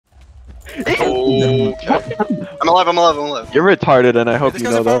Oh, okay. I'm alive. You're retarded, and I hope you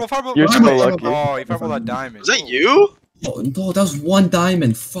know that. You're so lucky. Oh, he fireballed that diamond. Was that you? Oh, no, that was one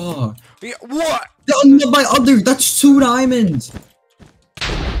diamond. Fuck. What? My other. That's 2 diamonds.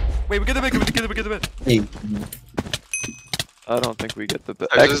 Wait, we get the bed. We get the bed. Hey. I don't think we get the bed.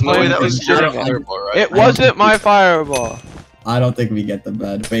 There's no way that was your fireball, right? It wasn't my fireball. I don't think we get the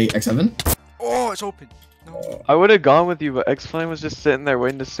bed. Wait, X7? Oh, it's open. No. I would have gone with you, but X-Flame was just sitting there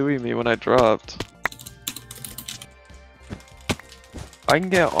waiting to sue me when I dropped. I can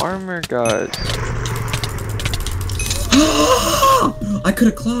get armor, guys. I could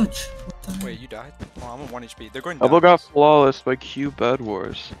have clutched. Wait, you died? Oh, I'm on 1 HP. They're going Double down. got flawless by Q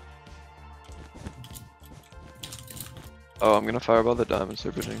Bedwars. Oh, I'm gonna fireball the diamond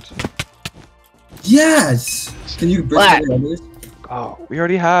super jinx. Yes! Can you break the others? Oh, we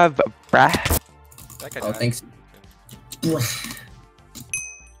already have brah. That guy Oh, died. thanks.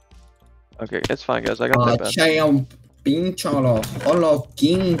 Okay, it's fine, guys. I got that bed. Hello,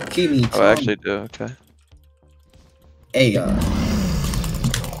 King Kimmy. Oh, I actually do. Okay. Hey,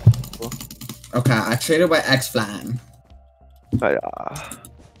 okay, I traded with X-Flame. But,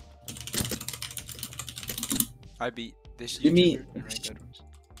 I beat this. Give me- YouTuber in ranked Bedwars.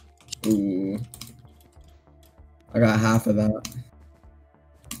 Ooh. I got half of that.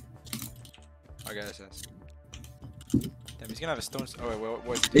 I got SS. Damn, he's gonna have a stone. Oh wait,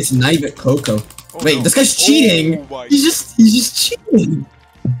 what? It's Nivek Coco. Oh, Wait, no. this guy's cheating! Oh, my He's just cheating!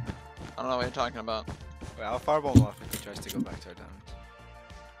 I don't know what you're talking about. Wait, I'll fireball him off if he tries to go back to our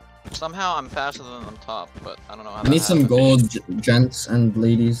diamonds. Somehow I'm faster than on top, but I don't know how I that need some happened. gold, gents and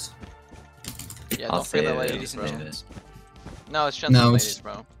ladies. Yeah, I'll don't forget the say ladies, ladies bro. and gents. No, it's gents No, and it's- ladies,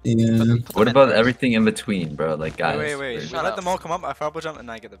 bro. Yeah. Put them What in about first. everything in between, bro? Like, guys. Wait. Shut We let up. them all come up. I fireball jump and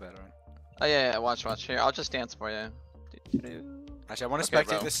I get the bed, alright? Oh yeah, watch. Here, I'll just dance for you. Actually, I want to Okay, spectate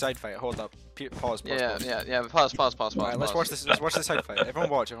bro. this side fight. Hold up. Pause. Yeah. Pause. Alright, let's watch this. Let's watch this side fight. Everyone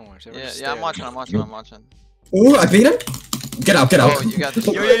watch. Everyone Yeah, just yeah, I'm stare. watching. I'm watching. Ooh, I beat him? Get out. Oh, you got this.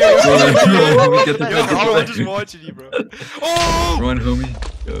 Yo. Get the bed, Yo, get the I'm bed. just watching you, bro. Oh! Run,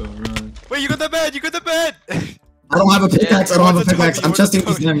 homie. Go, run. Wait, you got the bed. I don't have a pickaxe. I don't have a What's the pickaxe. doggy? I'm What's the testing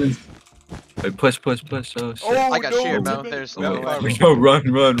these doggy? diamonds. Wait, push. Oh, shit. Oh, I got no, sheared, it's a bro. bed. There's We have no way. fireball. Yo,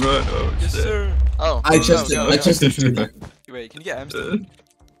 run. Oh, Yes, shit. sir. Oh. I go, tested. go, I go. tested. Wait, can you get M's?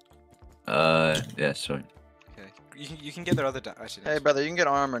 Yeah, sure. Okay. You can get their other actually. Hey, brother, you can get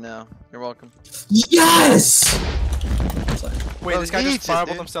armor now. You're welcome. Yes! Wait, Bro, this guy he just eats it, fireballed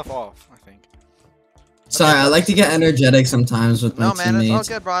dude. himself off, I think. Sorry, I like to get energetic sometimes with my No, man, it's all teammates.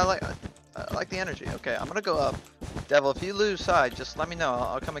 good, bro. I like the energy. Okay, I'm gonna go up. Devil, if you lose side, just let me know.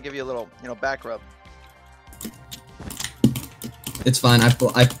 I'll come and give you a little, back rub. It's fine. I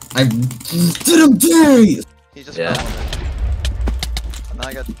did him dirty. He just Yeah. fell on it. And then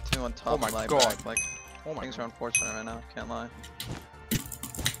I got 2 on top Oh my of my God. back. Like, Oh my things god. are unfortunate right now. Can't lie.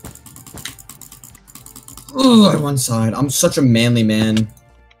 Oh, on one side. I'm such a manly man.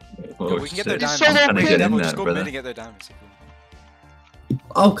 Oh, We can get their shit. diamonds. so trying to get in Devil, that, just go brother. mid and get their diamonds.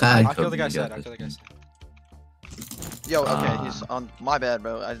 Okay. I'll kill the guy You got side. I'll kill the guy this. side. Yo, okay, Ah. he's on my bad,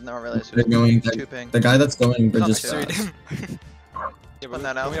 bro. I never realized he They're was going. 2 ping. The guy that's going, they're Not just. serious. Yeah, Put but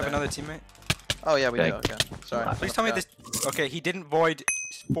that don't out we have there. another teammate? Oh yeah, we Okay. do. Okay, sorry. Please tell me this. Okay, he didn't void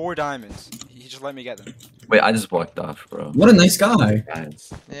 4 diamonds. He just let me get them. Wait, I just walked off, bro. What a nice guy.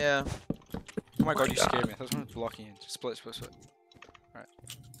 Guys. Yeah. Oh my god, you scared me. I thought someone was blocking in. Split.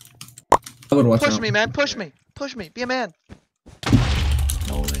 I would watch Push out. me, man. Push me. Be a man.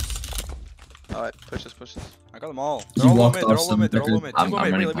 No way. All right, push this. I got them all. You They're all low walked mid. off They're all low some mid. They're all low record. mid. I'm Two low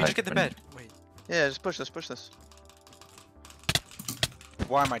mid. running Wait, we back, just get the bed. Wait. Yeah, just push this.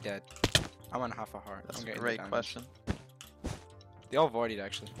 Why am I dead? I'm on half a heart. That's I'm a getting great the diamonds. question. They all voided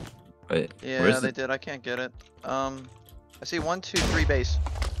actually. Wait, Yeah, where's they the... did. I can't get it. I see 1, 2, 3 base.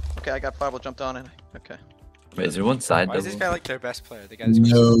 Okay, I got fireball jumped on it. Okay. Wait, is there one side Why is this double? guy like their best player? The guy that's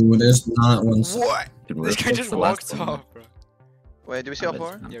going No, there's not one. What? Dude, This where's- guy what's just the last walked one? off, bro. Wait, do we see all I bet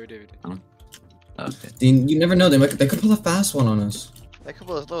 4? it's not. Yeah, we did. Okay. You never know. They could pull a fast one on us. They could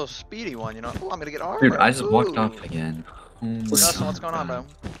pull a little speedy one, you know. Oh, I'm gonna get armor. Dude, I just walked Ooh. off again. Oh my Dustin, what's going on, bro?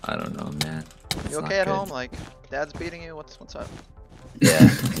 God. I don't know, man. It's You not okay at good. home? Like, dad's beating you? What's up? Yeah,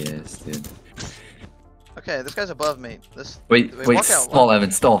 yes, dude. Okay, this guy's above me. This. Wait, walk out. stall,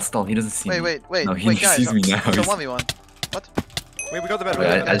 Evan, stall. He doesn't see me. Wait, No, he guys. sees me now. It's a He's- 1v1. What? Wait, we got the bed. Wait,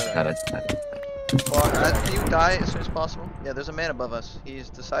 we got the I bed. just had it. Well, can you die as soon as possible? Yeah, there's a man above us. He's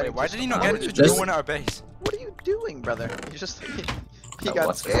deciding. Wait, why to did he not spawn. get it? Just- No one at our base. What are you doing, brother? He just he Oh, got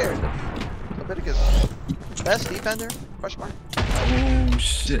what's scared. going Leviticus, best defender? Question mark. on? Oh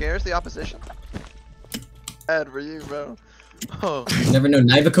shit. Scares the opposition. Bad for you, bro. Oh. You never know.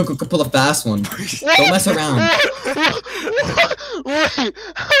 Naiva could pull a fast one. Don't mess around. Wait,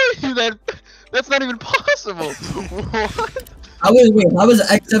 how are you that? That's not even possible. What? How was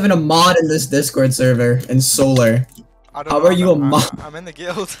X7 a mod in this Discord server in Solar? I don't How know, are you a mod? I'm in the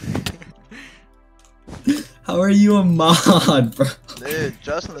guild. How are you a mod, bro? Dude,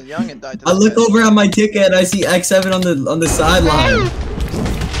 Justin the Youngin died to I this look guy. over at my ticket and I see X7 on the sideline.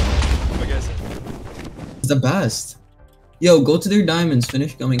 I guess. It's the best. Yo, go to their diamonds.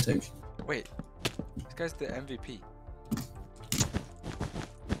 Finish coming section. Wait, this guy's the MVP.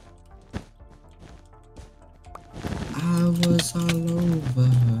 I was all over.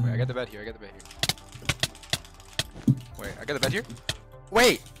 Wait, I got the bed here. Wait, I got the bed here.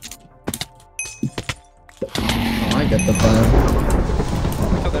 Wait. Oh, I get the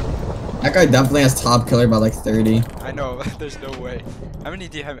vibe. Kill them. That guy definitely has top killer by like 30. I know. There's no way. How many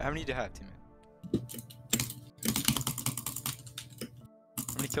do you have? How many do you have, teammate?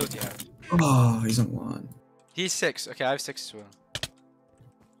 How many kills do you have? Oh, he's on one. He's 6. Okay, I have 6 as well.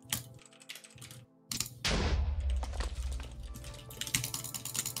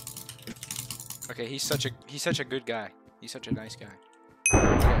 Okay, he's such a good guy. He's such a nice guy.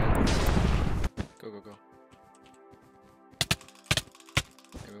 Okay. Go.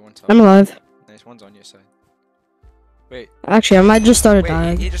 Maybe one top. I'm alive. Nice, one's on your side. Wait. Actually, I might just start a Wait,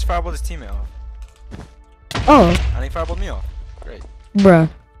 dive. he just fireballed his teammate off. Oh, And he fireballed me off. Great. bruh.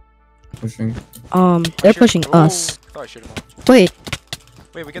 Pushing. They're pushing us. Thought I shoot him off. Wait,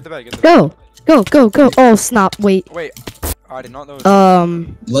 Wait, we get the bag. go. Oh, snap. Wait. Wait. Oh, I did not know.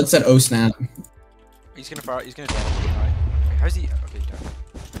 Blood said oh snap. He's gonna fire. He's gonna die. Alright. Wait, how's he? Okay, he died.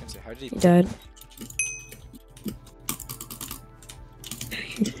 I was gonna say, how did he? He died.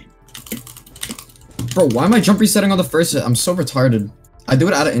 Bro, why am I jump resetting on the first hit? I'm so retarded. I do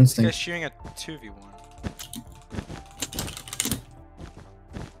it out of This guy's instinct. shooting a 2v1.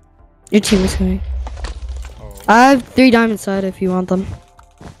 Your team is coming. Oh. I have 3 diamonds side if you want them.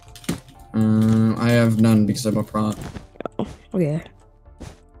 I have none because I'm a prop. Okay.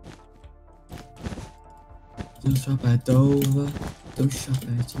 Don't shop at Dover. Don't shop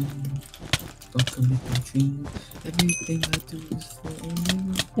at you. Don't commit my dream. Everything I do is for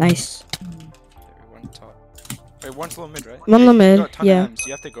you. Nice. Okay, one top. Wait, one's low mid, right? One Yeah, low you mid, got a ton of yeah. Ms,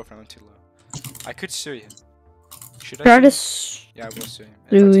 you have to go for him too low. I could sue him. Should I? Try sue to. him? Yeah, I will sue him. If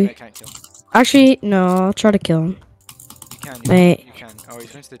Do our we? teammate can't kill him. Actually, no. I'll try to kill him. You can. Wait. You can. Oh,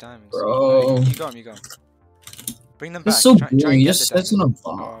 he's going to the diamonds. Bro. You got him. You got him. Bring them back. That's so try and boring. He get just the sits in a diamonds.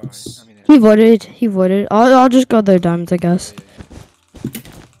 box. Oh, I mean, He voted. I'll just go their diamonds, I guess.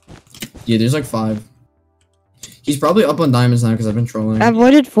 Yeah, there's like 5. He's probably up on diamonds now because I've been trolling. I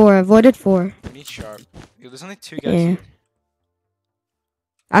voted 4. We need sharp. Yo, there's only 2 guys Yeah. here.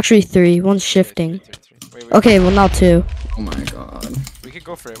 Actually, 3. One's shifting. Three. Wait, Okay, well now 2. Oh my god. We could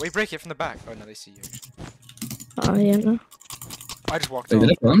go for it. Wait, break it from the back. Oh no, they see you. Oh, yeah, no. I just walked Wait, off.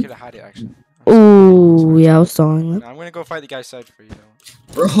 did it I come? could have had it actually. Ooh, yeah, I was stalling No, I'm gonna go fight the guy's side for you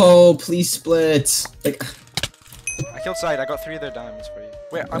though. Bro, please split. Like, I killed side. I got 3 of their diamonds for you.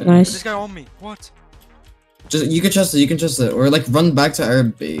 Wait, Nice. this guy on me. What? just you can trust it. You can trust it, or like run back to our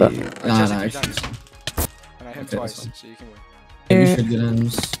base. I Nah, just nah. hit 3 Actually, diamonds. And I hit him Okay, twice, that's fine. so you can win. maybe should get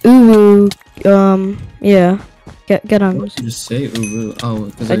ends. Ooh, yeah. Get on. What did you just say? Ooh, oh,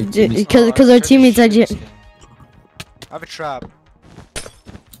 because Because our teammates I are. I have a trap.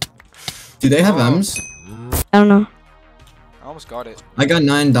 do they have Oh. M's? I don't know. I almost got it. I got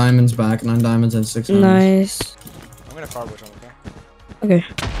 9 diamonds back. 9 diamonds and 6 M's. Nice. I'm gonna firebush him, okay? Okay.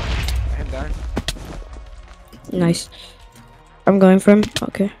 I hit him down. Nice. I'm going for him.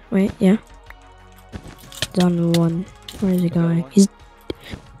 Okay. Wait. Yeah. Down to 1. Where is he going? He's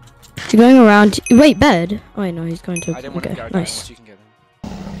going around. Wait, bed. Oh wait, no, he's going to. I didn't want to Okay. get Nice. you can get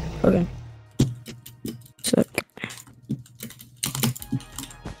him. Okay. Sick.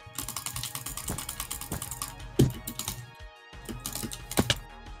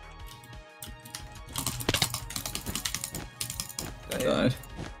 Is that it? God.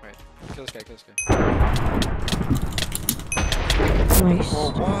 Kill this guy. Nice.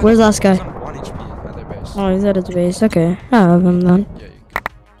 Oh, what? Where's last guy? He's on 1 HP at their base. Oh, he's at his base. Okay. I have him then.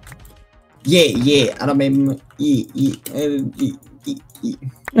 Yeah, you can. Yeah. I don't mean.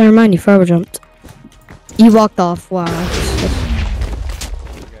 Never mind. He forever jumped. He walked off. Wow. You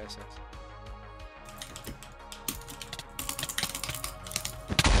guys says.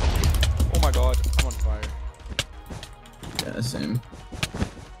 Oh my god, I'm on fire. Yeah, same.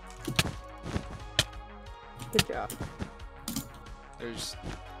 Good job. There's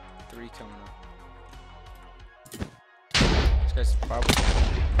 3 coming up. This guy's probably.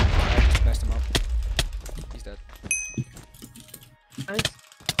 I just messed him up. He's dead. Nice.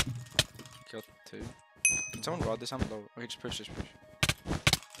 Killed 2. Can someone rod this? I'm low. Okay, just push.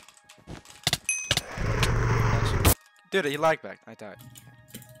 Nice. Dude, he lagged back. I died.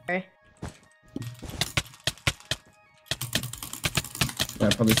 Okay. Yeah,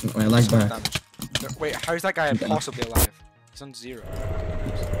 probably shouldn't. Wait, I lagged back. No, wait, how is that guy possibly alive? He's on 0.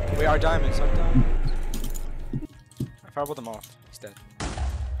 Wait, our diamonds. I'm down. I fireballed him off. He's dead.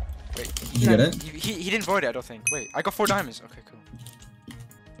 Wait. Did you get it? He didn't void it, I don't think. Wait, I got 4 diamonds. Okay, cool.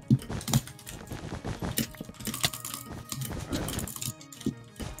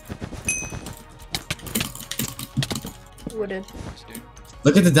 Wooded.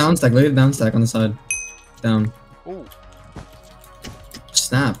 Look at the down stack. Look at the down stack on the side. Down. Ooh,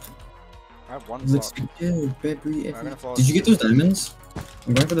 Snap. I have 1 Looks block. good, baby. I'm gonna fall Did you get those diamonds?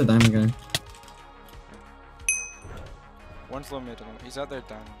 I'm going for the diamond guy. One's low mid. He's out there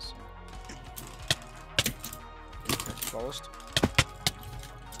diamonds. Okay, flawless.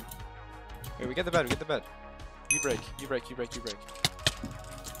 Wait, we get the bed. You break.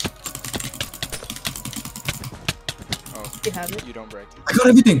 Oh, You have it. you don't break. I got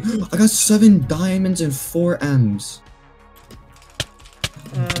everything. I got 7 diamonds and 4 M's.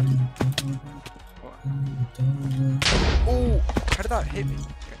 Oh, how did that hit me?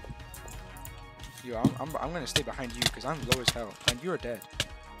 Okay. Yo, I'm gonna stay behind you because I'm low as hell, and you are dead.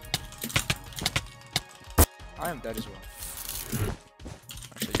 I am dead as well.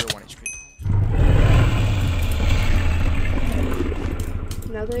 Actually, you're 1 HP.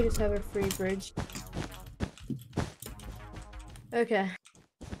 Now they just have a free bridge. Okay.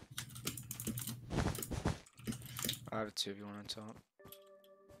 I have a 2v1 on top.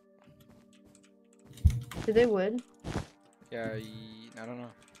 Did they wood? Yeah, I don't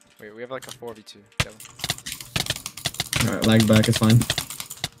know. Wait, we have like a 4v2. Alright, lag back, it's fine.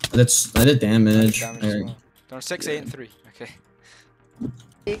 I did damage. Damage as well. Don't 6, 8, and 3. Okay.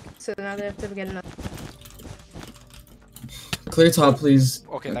 So now they have to get another. Clear top, please.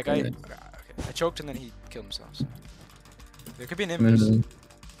 Okay, that guy. Okay, I choked and then he killed himself. So. There could be an I'm in invis. the-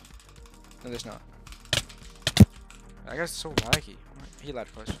 No, there's not. That guy's so laggy. He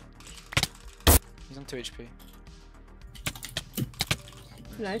lagged close. He's on 2 HP.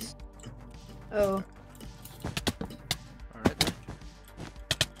 Nice. Oh. Alright.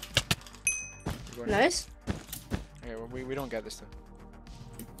 Nice. Okay, well, we don't get this though.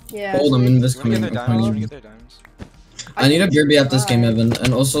 Yeah. Hold them in this You wanna coming. get their diamonds? You wanna get their diamonds? I need a beer be after this game, Evan.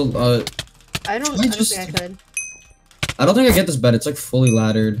 And also, I don't think I could. I don't think I get this bed. It's like fully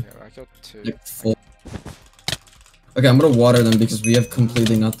laddered. Yeah, I killed 2. Like full. Okay, I'm gonna water them because we have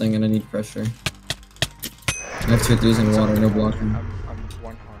completely nothing and I need pressure. I have 2 3s and water, no blocking. I'm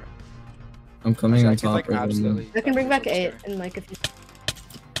 1 heart. I'm coming on Actually, I top. could, like, right now. absolutely. I can bring back that's 8 scary. in like a few.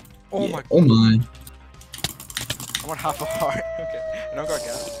 Oh Yeah. my. Oh my. I want half a heart. Okay. I don't got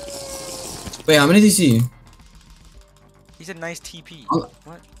gas. Wait, how many do you see? He's a nice TP. Oh.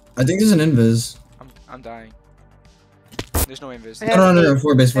 What? I think there's an invis. I'm dying. There's no invis. I No, have no, no, eight-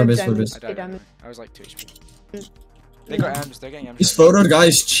 4 base, 4 I have base, 4 diamonds. base. I died. diamonds. I was like 2 HP. They got M's. They're getting M's. This photo guy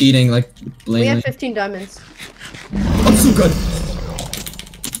is cheating, like, We blaming. have 15 diamonds. I'm so good.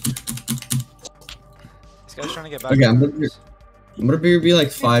 This guy's trying to get back. Okay, to I'm diamonds. gonna be like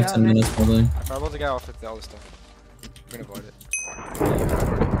 5 job, 10 man. minutes probably. I fireballed the guy off with the other stuff. We're gonna avoid it.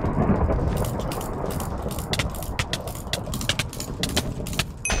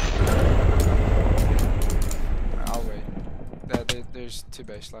 I'll wait. There's 2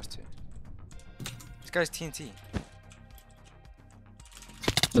 base, last 2. This guy's TNT.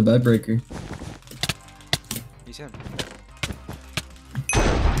 The bed breaker. He's him.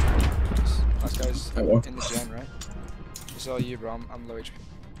 Last guy's I walked. in the gen, right? It's all you, bro. I'm low HP.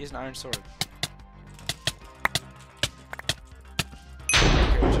 He has an iron sword.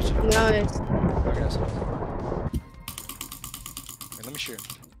 Nice. Okay, so. Wait, let me shoot him.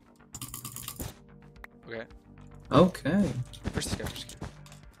 Okay. Okay. Push this guy, push this guy.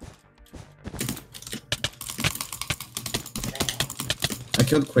 I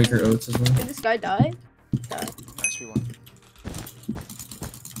killed Quaker Oats as well. Did this guy die? Nice, we won.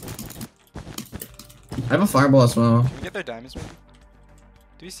 I have a fireball as well. Can we get their diamonds, maybe?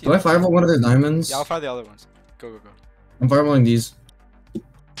 Do we see Do I fireball one of their diamonds? Yeah, I'll fire the other ones. Go, go, go. I'm fireballing these. I'll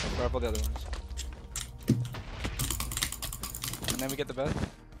fireball the other ones. And then we get the bed.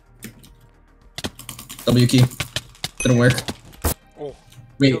 W key. Didn't work. Oh.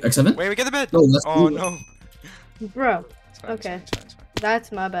 Wait, X7? Wait, we get the bed! No, that's Oh, blue. no. Bro, It's fine, Okay. It's fine, it's fine.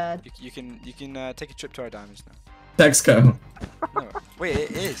 that's my bad. You can take a trip to our diamonds now. Texco. No, wait,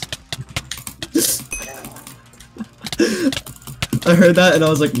 it is. I heard that and I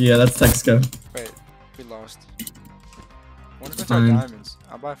was like, yeah, that's Texco. Wait, we lost. One's going to our fine. diamonds.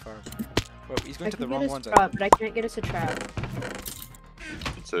 I'll buy fireball. Wait, he's going I to the can wrong get ones. a I trap, think. but I can't get us a trap.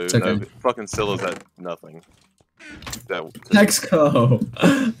 So It's no, okay. fucking Scylla's at nothing. That, Texco,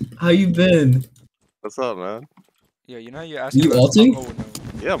 how you been? what's up, man? Yeah, you know you're asking. You about- ulting? Oh no.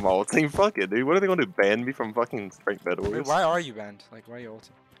 Yeah, I'm ulting. Fuck it, dude. What are they gonna do? Ban me from fucking straight Wait, Bedwars? why are you banned? Like, why are you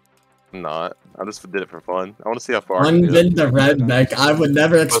ulting? I'm not. I just did it for fun. I want to see how far I can get. Unbin the redneck. I would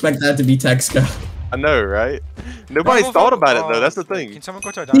never expect that to be Texco. I know, right? Nobody's Fireball, thought about it though. oh, That's the wait, thing. Can someone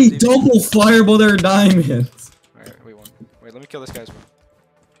go to our He diamonds? double fireball their diamonds. Alright, wait one. Wait, let me kill this guy as well.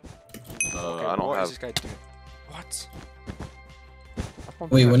 Okay, I don't what is have. this guy doing? What?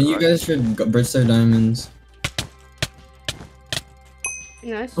 Wait, when you guys should bridge their diamonds?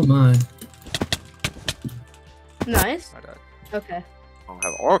 Nice. Oh my. Nice. I died. Okay. I don't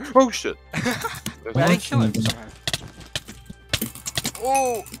have. Oh shit! Wait, I didn't kill him somehow.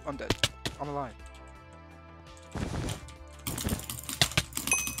 Oh, I'm dead. I'm alive.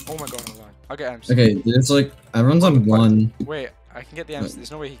 Oh my god, I'm alive. I'll get M's. Okay, it's like everyone's on one. Wait, I can get the M's.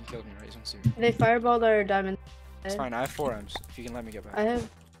 There's no way he can kill me, right? He's on zero. They fireballed our diamond. It's fine. I have 4 M's. If you can let me get back. I have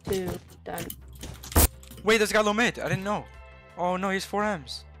 2 diamonds. Wait, there's a guy low mid. I didn't know. Oh no, he's 4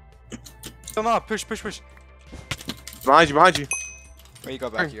 M's. Come on, push, push, push. Behind you, behind you. Wait, you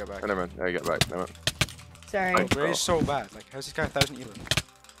got back. You got back. Oh, never mind. Yeah, you got back. Never mind. Sorry. Oh, Ray is so bad. Like, how's this guy 1000 elo?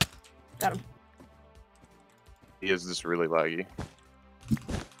 Got him. He is just really laggy.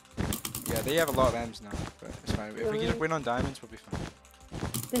 Yeah, they have a lot of M's now, but it's fine. If we Really? can win on diamonds, we'll be fine.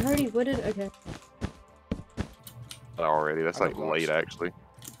 They already wooded? Okay. Already, that's I like have late blocks. actually.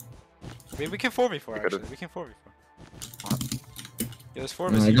 We can 4v4 You could've- actually. We can 4v4. Yeah, there's 4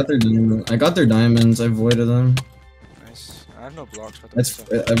 of No, us I here. got their diamonds. I got their diamonds. I voided them. Nice. I have no blocks, but That's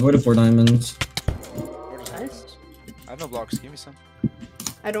that's I voided 4 diamonds. Nice. I have no blocks. Give me some.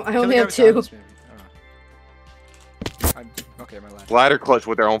 I don't. I Kill only the guy have with 2. diamonds, maybe. Okay, my ladder. Ladder clutch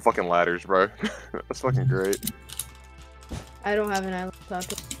with their own fucking ladders, bro. That's fucking great. I don't have an island top.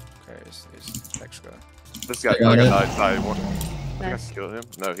 Okay, it's next guy. This guy, I got like, it. I died. I think I Nice. killed him.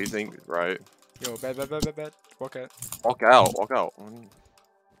 No, he's in right. Yo, bad. Walk out. Walk out, walk out.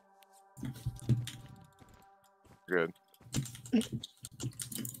 Good.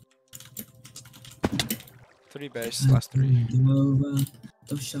 3 base, last 3.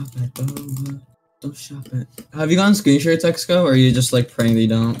 Don't shop at Dover. Don't shop at. Have you gone screen share Texco, or are you just like praying they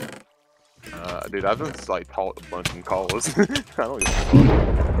don't? Dude, I've been like taught a bunch in calls. I don't even know.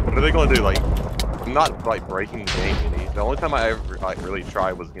 What are they gonna do? Like, I'm not like breaking the game any. The only time I ever like really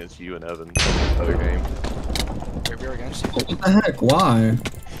tried was against you and Evan. The other game. Wait, we were against you. What the heck? Why?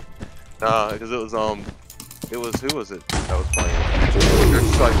 Nah, because it was who was it that was playing? They're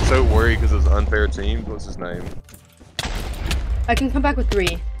just like so worried because it was an unfair team. What's his name? I can come back with 3.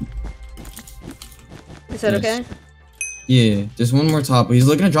 Is that Yes. okay? Yeah, there's one more top. He's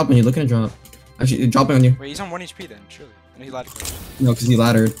looking to drop on you. Looking to drop. Actually, dropping on you. Wait, he's on 1 HP then, surely. And he ladder clutch. No, because he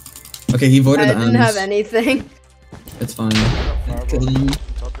laddered. Okay, he voided I the didn't have M's. anything. It's fine. Fireball. Kidding.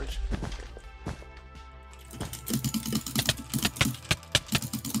 Top bridge.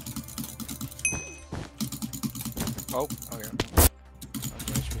 Oh, okay.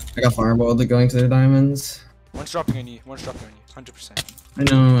 I got fireballed going to their diamonds. One's dropping on you. 100%. I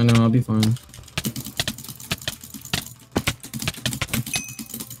know, I'll be fine.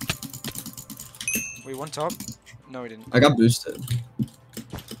 Wait, one top? No, he didn't. I got boosted.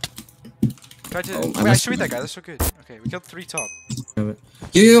 Try to. Oh, I Wait, I must should be- that guy. That's so good. Okay, we killed 3 top.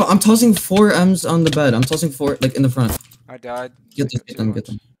 Yo, I'm tossing 4 M's on the bed. I'm tossing 4, like, in the front. I died. Get like, them, too get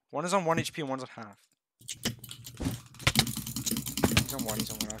them. much. One is on 1 HP and one's on half. He's on 1,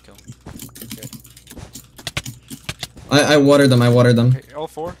 I'll kill him. Okay. I watered them, Okay, all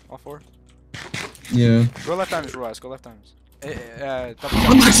 4? Yeah. Go left diamonds, Ruiz. Go left diamonds. Double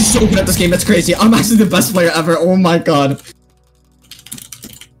I'm actually so good at this game, that's crazy. I'm actually the best player ever, oh my god.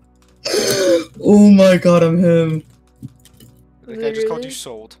 Oh my god, I'm him. The guy just called you Literally?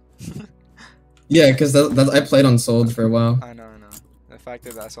 sold. Yeah, because I played on Sold for a while. I know. The fact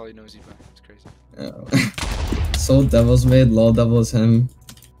that that's all he knows you by. It's crazy. Yeah. Sold Devil's Made, LOL Devil is him.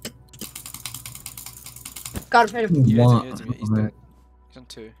 Got him. Hit him. You Wow. hit him, he's dead. He's on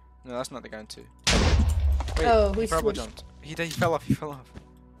 2. No, that's not the guy on 2. Wait, Oh, he we probably switched. jumped. He fell off.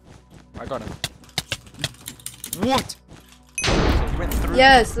 I got him. What? He went through.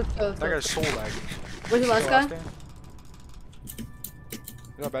 Yes, let's go. That guy's so laggy. Where's the last Kill off guy? there.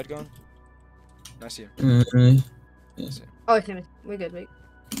 Is that bad going? I see him. Oh, I see him. We're good, wait.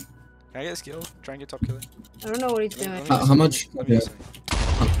 Can I get a skill? Try and get top killer. I don't know what he's Let me- doing. let me How see, much- Let me yeah. see.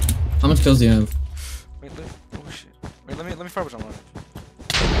 How much kills do you have? Wait, oh shit. Wait, let me fire on.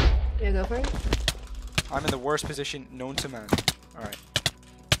 Yeah, go for it. I'm in the worst position known to man. Alright.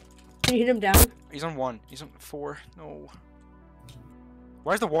 Can you hit him down? He's on 1. He's on 4. No.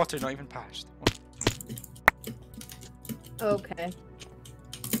 Why is the water not even patched? Okay.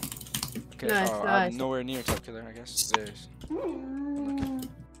 Okay, Nice, I'm nice. nowhere near top killer, I guess. There's.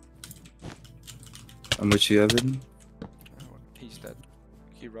 I'm with you, Evan. He's dead.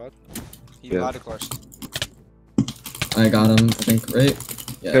 He rod. He Yeah. ladder clutch. I got him, I think, right?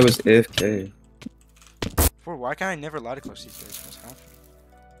 Yeah. It was AFK. Bro, why can't I never ladder clutch these days? What's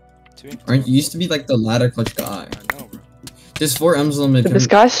happening? Aren't you used to be like the ladder clutch guy? I know, bro. There's 4 M's limit. This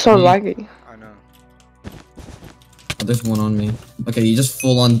guy's so laggy. I know. Oh, there's one on me. Okay, you just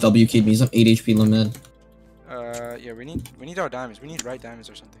full on W keyed me. He's on 8 HP limit. Yeah, we need our diamonds. We need right diamonds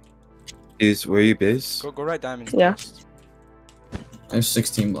or something. Is where you base? Go right diamonds. Yeah. first. I have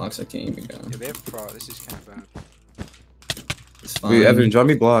 16 blocks. I can't even go. Yeah, they have pro. This is kind of bad. It's fine. Wait, Evan, draw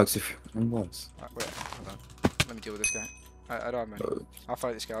me blocks if I'm blocks. Wait, hold on. Let me deal with this guy. I don't have money. I'll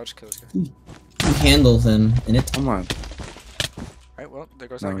fight this guy. I'll just kill this guy. You handle him in it. Come on. Right, well, there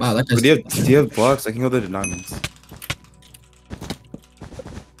goes No. that guy. Wow, that But guy's. do you have blocks? I can go to the diamonds.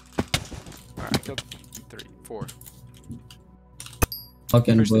 Alright, I killed 3, 4.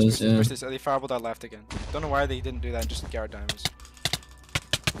 Fucking Push boys, this, yeah. push this. They fireballed out left again. Don't know why they didn't do that and just get our diamonds.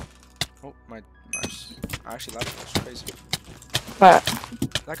 Oh, my mouse. I actually lagged. That's crazy. Wait.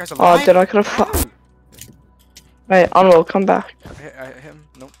 That guy's Oh, alive. dude, I could have. Wait, Unroll, come back. I hit him.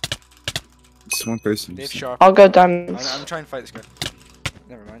 Nope. Just one person. Dave sharp. I'll go diamonds. I'm trying to fight this guy.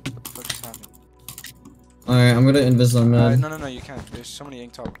 Never mind. What the fuck just happened? Alright, I'm gonna invis on mid. No, you can't. There's so many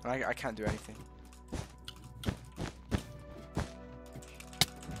ink top. I can't do anything.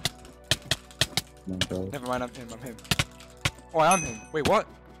 Never mind, I'm him. Oh, I am him. Wait, what?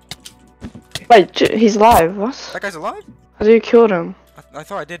 Wait, he's alive. What? That guy's alive? How do you killed him? I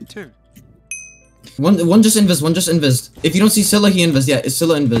thought I did too. One just invis, one just invis. If you don't see Scylla, he invis. Yeah, it's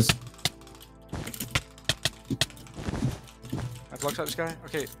Scylla invis. I blocked out this guy.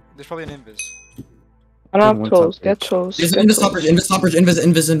 Okay, there's probably an invis. I don't One have tools. top Get bridge. tools. There's Get invis tools. top bridge,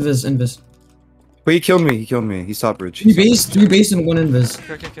 invis. But he killed me. He killed me. He's top bridge. 3 base and 1 invis.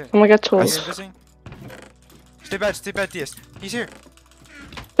 Okay. I'm gonna get Are you tools. invising? Stay bad, DS. He's here.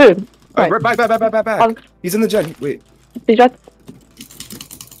 Dude, Right, Right. back. He's in the jet. Wait. he's right.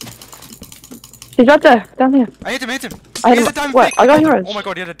 He's right there, down here. I hit him. I He hit has him. a diamond Wait, pick. I got hit him. yours. Oh my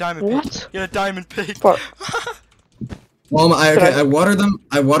god, he had a diamond pick. What? He had a diamond pick. What? Well, Should I- I watered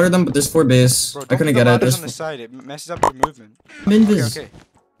them, but there's 4 base. Bro, I don't couldn't put get the it. ladders There's on the side. It messes up your movement. I'm invis. Okay.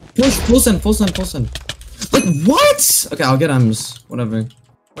 Push, full send. Like, what? Okay, I'll get M's. Whatever.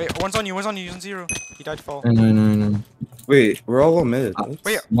 Wait, one's on you. He's on 0. He died to fall. I know. Wait, we're all on mid.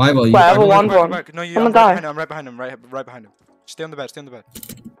 Wait, Why, well, you Wait, I have a talking one about- one. No, you. I'm I'm gonna right die. behind him. Right behind him. Stay on the bed.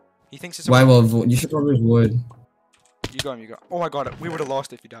 He thinks it's a Why, well, you should probably avoid. You got him. Oh my god, we would have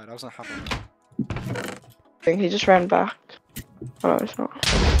lost if you died. I was not happy. He just ran back. Oh, no, it's not.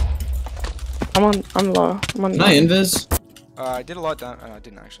 I'm low. I'm on Can I invis? I did a lot down. I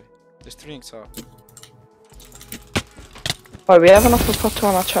didn't actually. There's 3 inks top. Wait, we have enough to put 2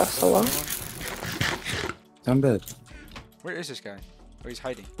 on our chest, hello? I'm dead. Where is this guy? Oh, he's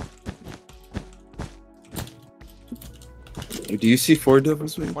hiding. Do you see 4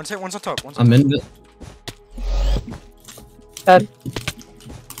 devils? Wait. One's on top. One's on I'm top. invis. Dead.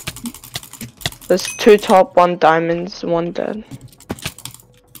 There's 2 top, 1 diamonds, 1 dead.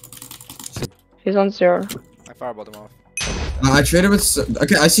 He's on 0. I fireballed him off. I traded with.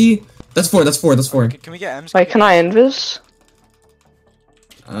 Okay, I see. That's 4. Can we get M's? Wait, can I invis?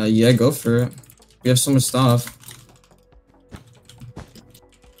 Yeah, go for it. We have so much stuff.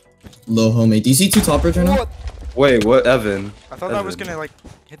 Low homemade. Do you see 2 top bridge right now? Wait, what, Evan? I thought I was Evan. gonna like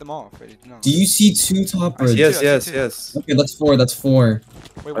hit them off, but it did not. Do you see 2 top I see bridge? two. Yes. Okay, that's 4. Wait,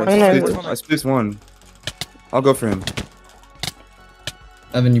 I what's know. I split 1. I'll go for him.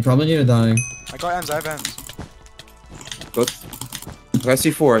 Evan, you probably need to die. I got M's. I have M's. Both. I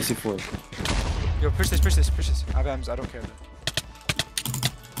see 4. Yo, push this. I have M's. I don't care.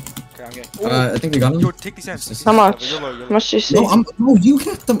 Okay, I'm getting. I think we got him. Yo, take these M's. Take these How M's. much? You're low. How much do you see? No, you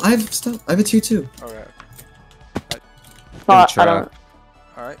get them. I have stuff. I have a tier 2. Alright. No, I Trap. don't.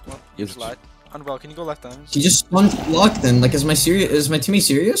 Alright, well, you just lied. Unwell, can you go left down? He just spun block then. Like, is my teammate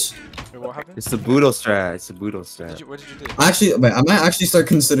serious? Wait, what happened? It's the Boodle strat. What did you do? Actually, wait, I might actually start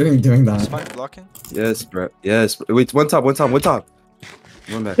considering doing that. Sponge blocking? Yes, bro. Yes. Wait, one top. One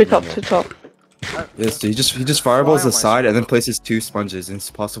back. 2 top, 2 top. Yes, so he just fireballs the side and then places 2 sponges and it's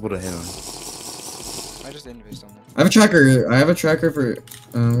possible to hit him. I just invised on them. I have a tracker for.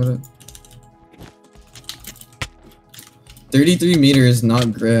 What? 33 meters,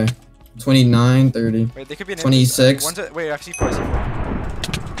 not gray. 29, 30, Wait, they could be an 26. Wait, I see 4, I see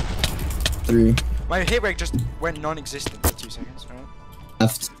 4. 3. My hit rate just went non-existent for 2 seconds, right?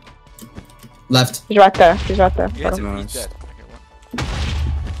 Left. Left. He's right there. He's right there. You hit Got him. him, he's Nice. dead. Okay, what? Nice.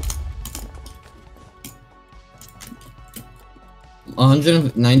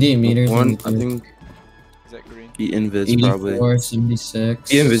 198 meters. One, I think. Is that green? Be invis 84, probably. 76.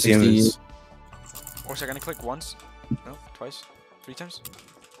 Be invis, 68. Or is I gonna click once? No? Twice? 3 times?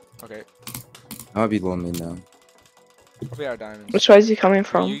 Okay. I'll be low mid now. Probably our diamonds. Which way is he coming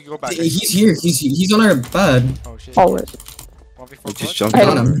from? You go back. He's here. He's on our bed. Oh shit. Always. 1v4 I just clutch? jumped I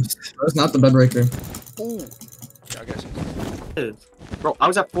Got on him. him. That's not the bed breaker. Ooh. Yeah, I guess. Bro, I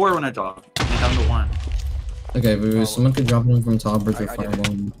was at 4 when I dropped. I'm down to 1. Okay, wait, Oh. someone could drop him from top or I did. fireball. I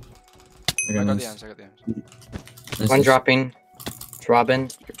Okay, got the nice. M's, I got the M's. Nice. One dropping. It's Robin.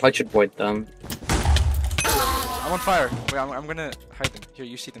 You probably should void them. I'm on fire. Wait, I'm gonna hide them. Here,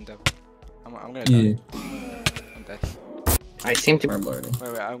 you see them, Dev. I'm gonna die. Yeah. I'm dead. I seem to. Fireball already.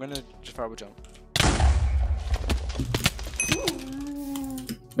 Wait, I'm gonna just fireball jump.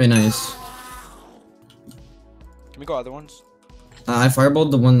 Very nice. Can we go other ones? I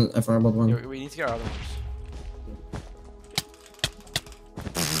fireballed the one. I fireballed one. Yeah, we need to get our other ones.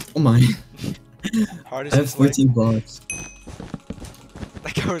 Oh my. Hardest I have is like, 14 blocks.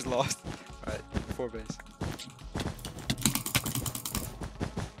 that guy was lost. Alright, 4 base.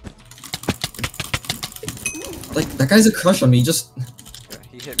 Like, that guy's a crush on me. Just. Yeah,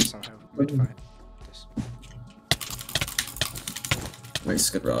 he hit me somehow. We're fine. Just... Nice,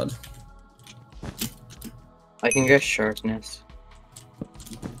 good rod. I can get sharpness.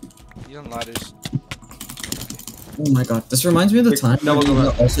 He's on ladders. Oh my god. This reminds me of the time No, when no, no.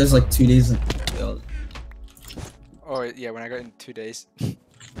 also there's like 2 days. Oh yeah, when I got in 2 days.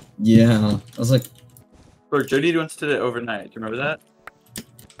 Yeah. I was like, Bro, Jody went to it overnight. Do you remember that?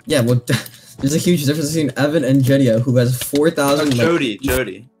 yeah, well, there's a huge difference between Evan and Jedia, who has 4,000.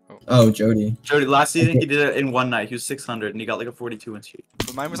 Jody. Oh, Jody. Jody, last season Okay. he did it in one night. He was 600 and he got like a 42 win streak.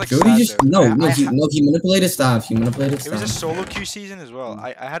 But mine was like Jody sad, just though. he manipulated staff. He manipulated It was a staff. solo queue season as well.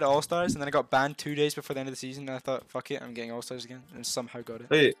 I had all stars and then I got banned 2 days before the end of the season and I thought, fuck it, I'm getting all stars again, and somehow got it.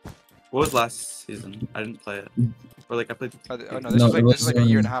 Wait, what was last season? I didn't play it. Or like I played. Oh no, No, this it was like a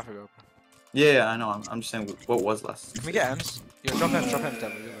year and a was, half ago. Yeah, I know. I'm just saying what was last. Can we get M's? Yeah, drop M's,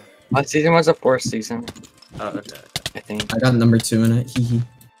 Devil. Last season was the 4th season, Okay. I think. I got number 2 in it. Hee hee.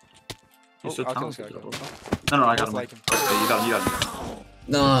 He's so I'll kill this guy. talented. Go. No, I got Both him. like him. Okay, you got him.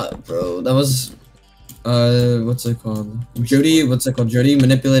 Nah, bro, that was what's it called? Jody, what's it called? Jody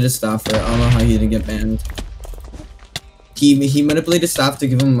manipulated staff for it. I don't know how he didn't get banned. He manipulated staff to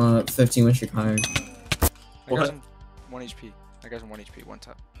give him 15 win streak higher. That What? guy's on 1 HP. That guy's on 1 HP, 1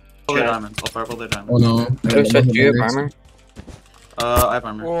 tap. I'll diamonds. I'll fireball their diamonds. Oh no. Oh, so do you have armor? I have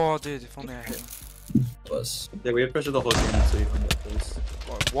armor. Oh, dude, if only I hit him. Was. Yeah, we have pressure the whole season, so you can get this.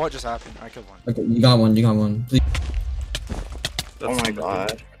 What just happened? I killed one. Okay, you got one. You got one. Please. Oh my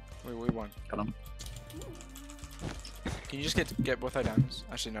god. We won. Got him. Can you just get both our diamonds?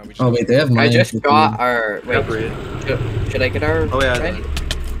 Actually, no, we just. Oh wait, they have mine. I just got our. Wait, Wait. should I get our. Oh yeah, I ready? did.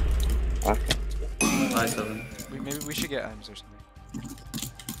 Okay. I7. Maybe we should get M's or something.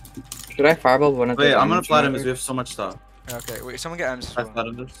 Should I fireball one of the Wait, I'm gonna diamonds flat him or- as we have so much stuff. Okay, wait, someone get M's as I well. flat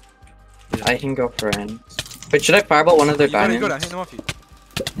him this. I can go for N. But should I fireball one of their You gotta diamonds? go down, hit them off you.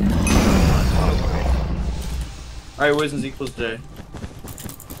 Alright, Wizens equals J.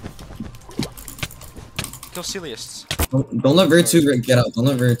 Kill Celiusts. Don't let Virtu get out. Don't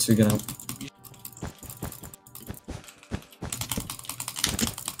let Virtu get out.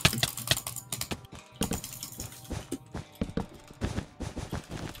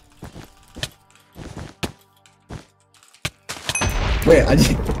 Wait, I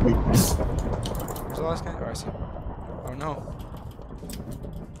just. Where's the last guy? Oh, I see him. Oh no.